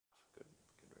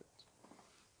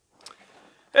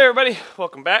Hey everybody,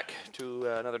 welcome back to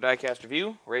another Diecast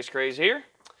review. Race Craze here.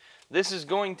 This is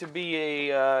going to be a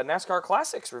NASCAR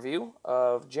Classics review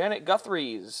of Janet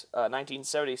Guthrie's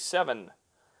 1977.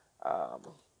 I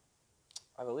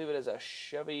believe it is a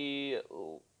Chevy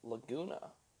Laguna.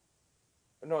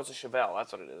 No, it's a Chevelle.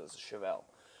 That's what it is. It's a Chevelle.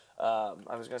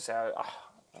 I was going to say, I've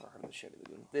never heard of the Chevy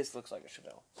Laguna. This looks like a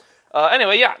Chevelle.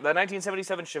 Anyway, yeah, the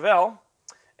 1977 Chevelle.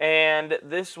 And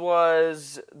this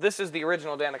is the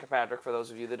original Danica Patrick, for those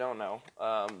of you that don't know.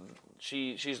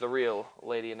 She's the real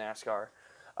lady in NASCAR.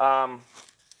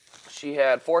 She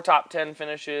had 4 top 10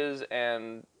 finishes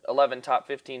and 11 top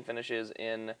 15 finishes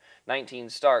in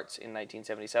 19 starts in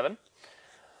 1977.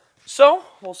 So,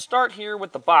 we'll start here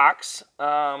with the box.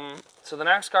 So the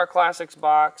NASCAR Classics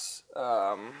box,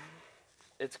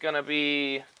 it's going to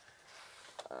be,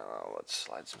 let's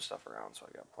slide some stuff around so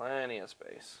I got plenty of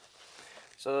space.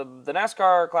 So the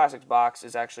NASCAR Classics box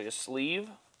is actually a sleeve.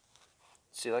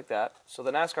 See, like that. So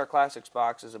the NASCAR Classics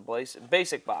box is a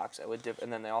basic box,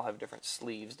 and then they all have different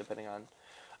sleeves depending on,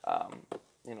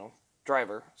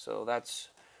 driver. So that's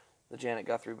the Janet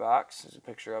Guthrie box. There's a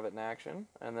picture of it in action,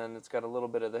 and then it's got a little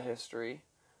bit of the history.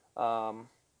 And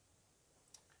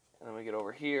then we get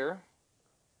over here,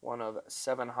 one of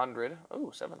 700.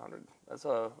 Oh, 700. That's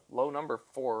a low number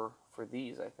for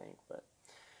these, I think,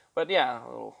 But yeah, a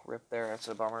little rip there. That's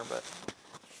a bummer, but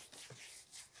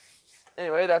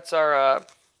anyway, that's our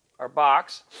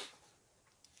box.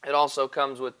 It also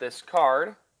comes with this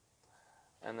card,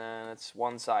 and then it's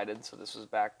one-sided. So this was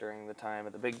back during the time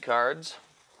of the big cards,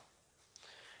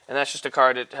 and that's just a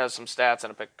card. It has some stats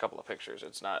and a couple of pictures.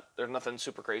 There's nothing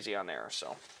super crazy on there.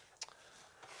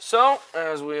 So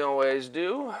as we always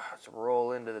do, let's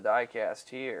roll into the diecast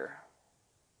here.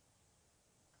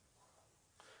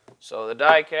 So the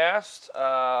diecast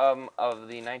of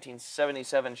the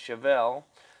 1977 Chevelle.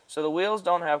 So the wheels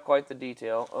don't have quite the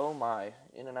detail. Oh my,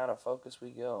 in and out of focus we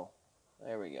go.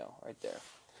 There we go, right there.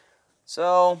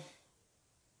 So,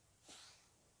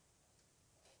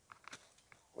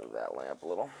 move that lamp a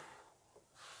little.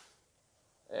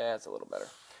 Yeah, it's a little better.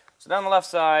 So down the left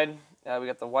side, we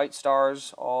got the white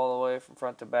stars all the way from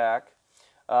front to back.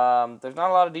 There's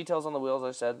not a lot of details on the wheels,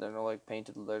 I said. They're not like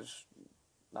painted. There's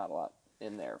not a lot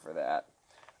in there for that.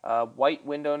 White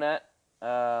window net.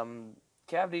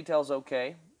 Cab detail's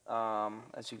okay.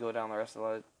 As you go down the rest of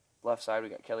the left side, we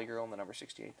got Kelly Girl and the number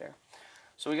 68 there.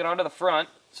 So we get onto the front.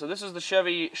 So this is the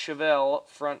Chevy Chevelle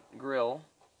front grille.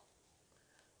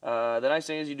 The nice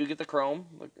thing is you do get the chrome.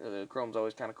 The chrome's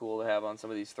always kind of cool to have on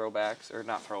some of these throwbacks, or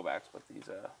not throwbacks, but these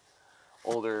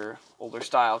older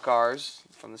style cars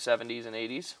from the 70s and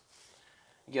 80s.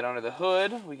 You get under the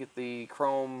hood, we get the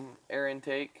chrome air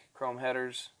intake, chrome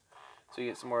headers, so you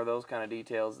get some more of those kind of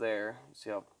details there. See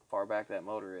how far back that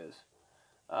motor is.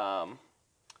 Not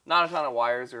a ton of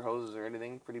wires or hoses or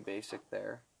anything, pretty basic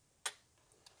there.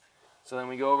 So then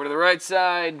we go over to the right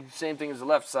side, same thing as the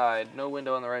left side. No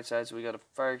window on the right side, so we got a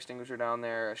fire extinguisher down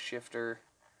there, a shifter,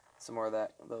 some more of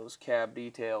those cab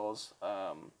details.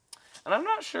 And I'm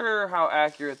not sure how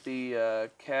accurate the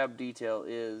cab detail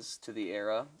is to the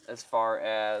era, as far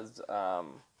as,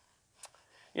 from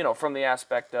the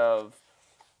aspect of,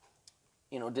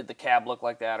 did the cab look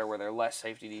like that, or were there less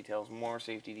safety details, more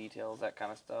safety details, that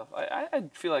kind of stuff. I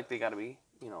feel like they got to be,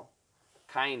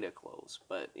 kind of close,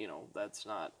 but, that's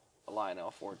not a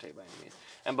Lionel Forte by any means.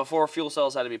 And before, fuel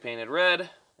cells had to be painted red.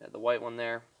 The white one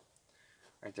there,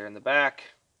 right there in the back.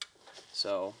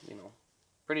 So,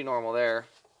 pretty normal there.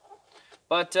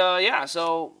 But, yeah,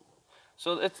 so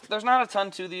there's not a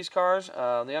ton to these cars.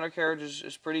 The undercarriage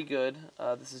is pretty good.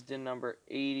 This is DIN number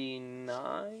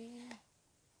 89?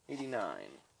 89.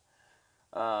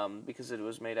 Because it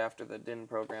was made after the DIN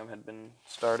program had been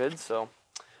started. So,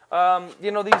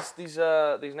 these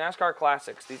NASCAR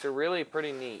Classics, these are really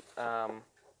pretty neat.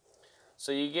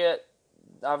 So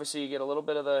obviously you get a little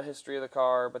bit of the history of the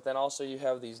car, but then also you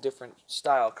have these different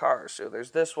style cars. So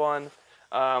there's this one.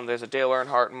 There's a Dale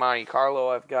Earnhardt and Monte Carlo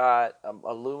I've got,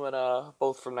 a Lumina,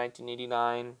 both from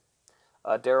 1989,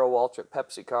 a Darrell Waltrip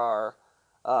Pepsi car.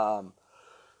 That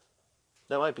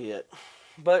might be it.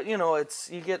 But, you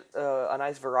get a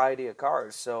nice variety of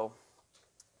cars, so,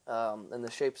 and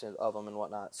the shapes of them and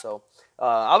whatnot. So,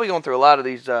 I'll be going through a lot of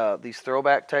these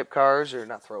throwback type cars, or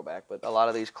not throwback, but a lot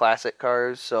of these classic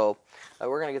cars. So,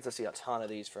 we're going to get to see a ton of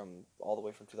these all the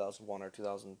way from 2001 or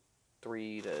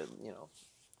 2003 to,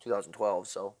 2012,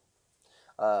 so,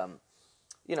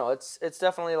 it's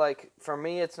definitely, like, for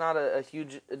me, it's not a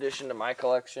huge addition to my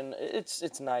collection.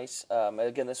 It's nice.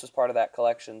 Again, this was part of that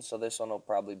collection, so this one will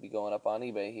probably be going up on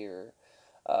eBay here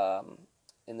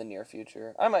in the near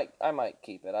future. I might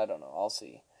keep it. I don't know. I'll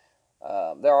see.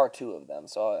 There are 2 of them,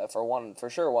 so for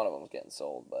sure one of them is getting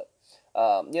sold. But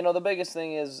you know, the biggest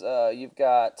thing is you've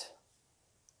got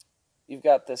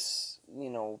this, you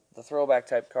know, the throwback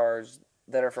type cars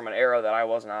that are from an era that I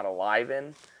was not alive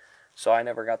in, so I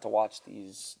never got to watch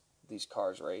these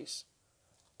cars race.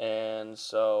 And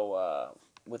so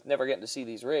with never getting to see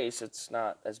these race, it's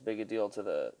not as big a deal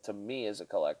to me as a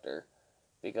collector,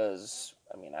 because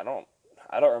I mean, I don't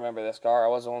remember this car. I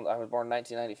was born in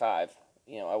 1995.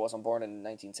 You know, I wasn't born in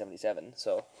 1977.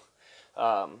 So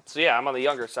so yeah, I'm on the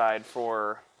younger side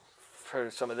for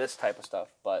some of this type of stuff,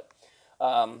 but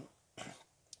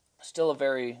still a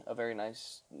very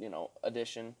nice, you know,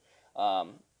 addition.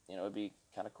 You know, it'd be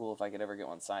kind of cool if I could ever get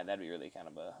one signed. That'd be really kind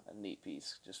of a neat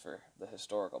piece just for the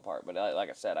historical part. But like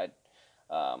I said,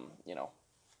 you know,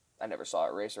 I never saw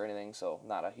it race or anything, so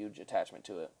not a huge attachment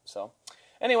to it. So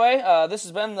anyway, this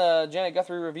has been the Janet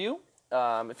Guthrie review.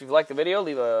 If you've liked the video,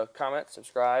 leave a comment,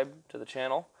 subscribe to the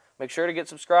channel. Make sure to get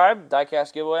subscribed.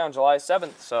 Diecast giveaway on July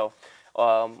 7th. So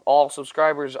all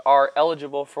subscribers are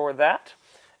eligible for that.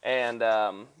 And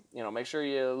you know, make sure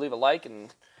you leave a like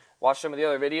and watch some of the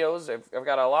other videos. I've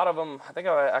got a lot of them. I think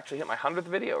I actually hit my 100th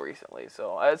video recently.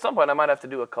 So at some point I might have to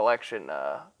do a collection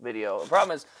video. The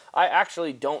problem is I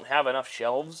actually don't have enough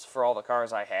shelves for all the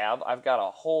cars I have. I've got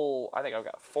a whole, I think I've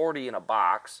got 40 in a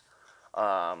box.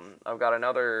 I've got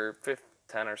another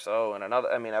 10 or so, and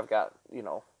another, I mean, I've got, you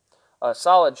know, a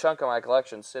solid chunk of my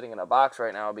collection sitting in a box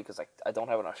right now because I don't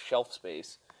have enough shelf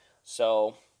space.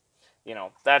 So, you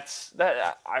know,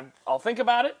 I'll think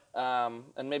about it,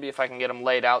 and maybe if I can get them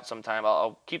laid out sometime,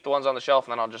 I'll keep the ones on the shelf,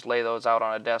 and then I'll just lay those out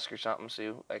on a desk or something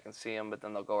so I can see them, but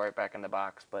then they'll go right back in the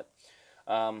box. But,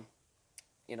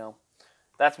 you know,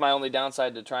 that's my only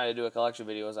downside to trying to do a collection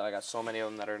video, is that I got so many of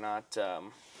them that are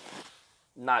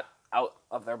not out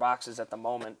of their boxes at the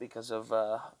moment because of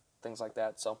things like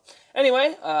that. So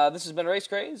anyway, this has been Race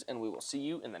Craze, and we will see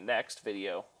you in the next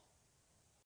video.